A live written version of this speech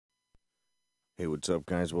Hey, what's up,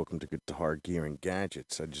 guys? Welcome to Guitar Gear and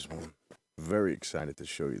Gadgets. Very excited to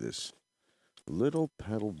show you this little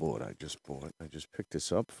pedal board I just bought. I just picked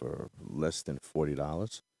this up for less than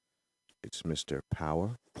 $40. It's Mr.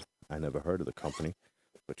 Power. I never heard of the company,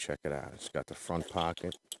 but check it out. It's got the front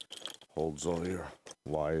pocket, holds all your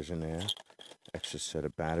wires in there, extra set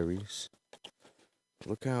of batteries.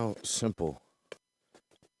 Look how simple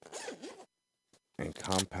and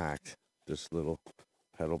compact this little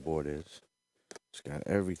pedal board is. It's got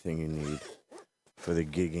everything you need for the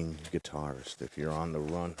gigging guitarist. If you're on the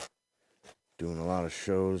run, doing a lot of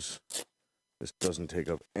shows, this doesn't take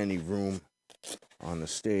up any room on the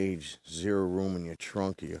stage, zero room in your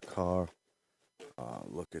trunk of your car.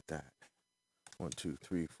 Look at that. 1, 2,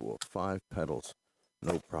 3, 4, 5 pedals.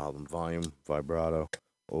 No problem. Volume, vibrato,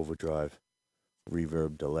 overdrive,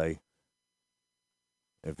 reverb, delay.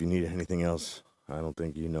 If you need anything else, I don't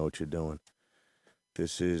think you know what you're doing.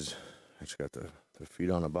 It's got the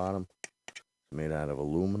feet on the bottom. It's made out of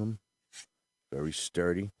aluminum. Very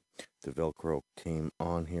sturdy. The Velcro came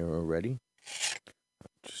on here already.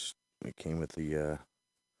 It came with the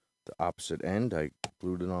opposite end. I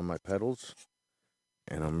glued it on my pedals,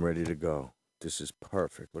 and I'm ready to go. This is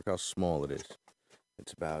perfect. Look how small it is.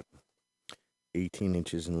 It's about 18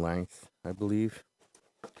 inches in length, I believe.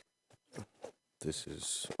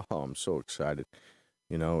 I'm so excited.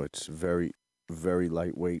 You know, it's very, very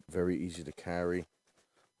lightweight, very easy to carry.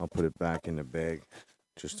 I'll put it back in the bag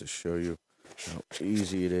just to show you how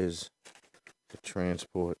easy it is to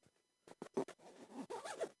transport.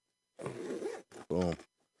 Boom.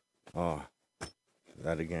 Oh,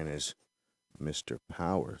 that again is Mr.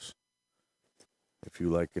 Powers. If you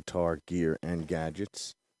like guitar, gear, and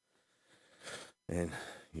gadgets, and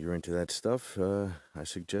you're into that stuff, I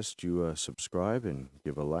suggest you subscribe and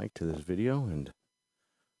give a like to this video, and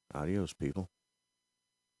adios, people.